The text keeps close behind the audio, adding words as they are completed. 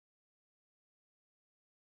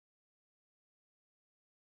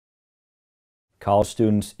College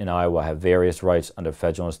students in Iowa have various rights under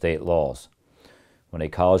federal and state laws. When a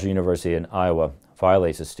college or university in Iowa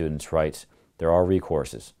violates a student's rights, there are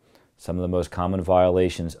recourses. Some of the most common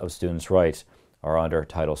violations of students' rights are under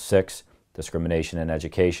Title VI, Discrimination in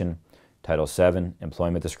Education, Title VII,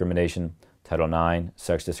 Employment Discrimination, Title IX,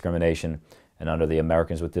 Sex Discrimination, and under the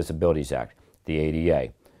Americans with Disabilities Act, the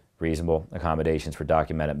ADA, Reasonable Accommodations for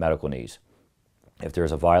Documented Medical Needs. If there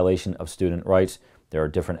is a violation of student rights, there are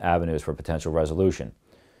different avenues for potential resolution.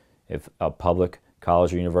 If a public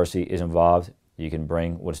college or university is involved, you can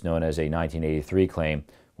bring what's known as a 1983 claim,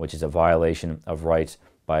 which is a violation of rights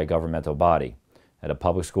by a governmental body. At a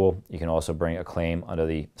public school, you can also bring a claim under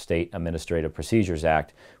the State Administrative Procedures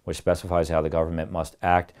Act, which specifies how the government must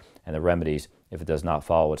act and the remedies if it does not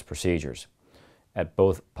follow its procedures. At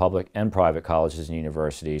both public and private colleges and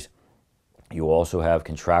universities, you also have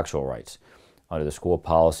contractual rights under the school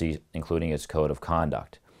policy, including its code of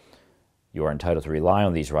conduct. You are entitled to rely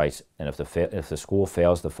on these rights, and if the school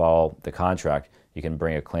fails to follow the contract, you can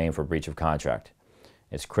bring a claim for breach of contract.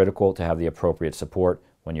 It's critical to have the appropriate support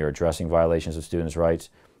when you're addressing violations of students' rights,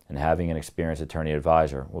 and having an experienced attorney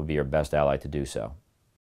advisor will be your best ally to do so.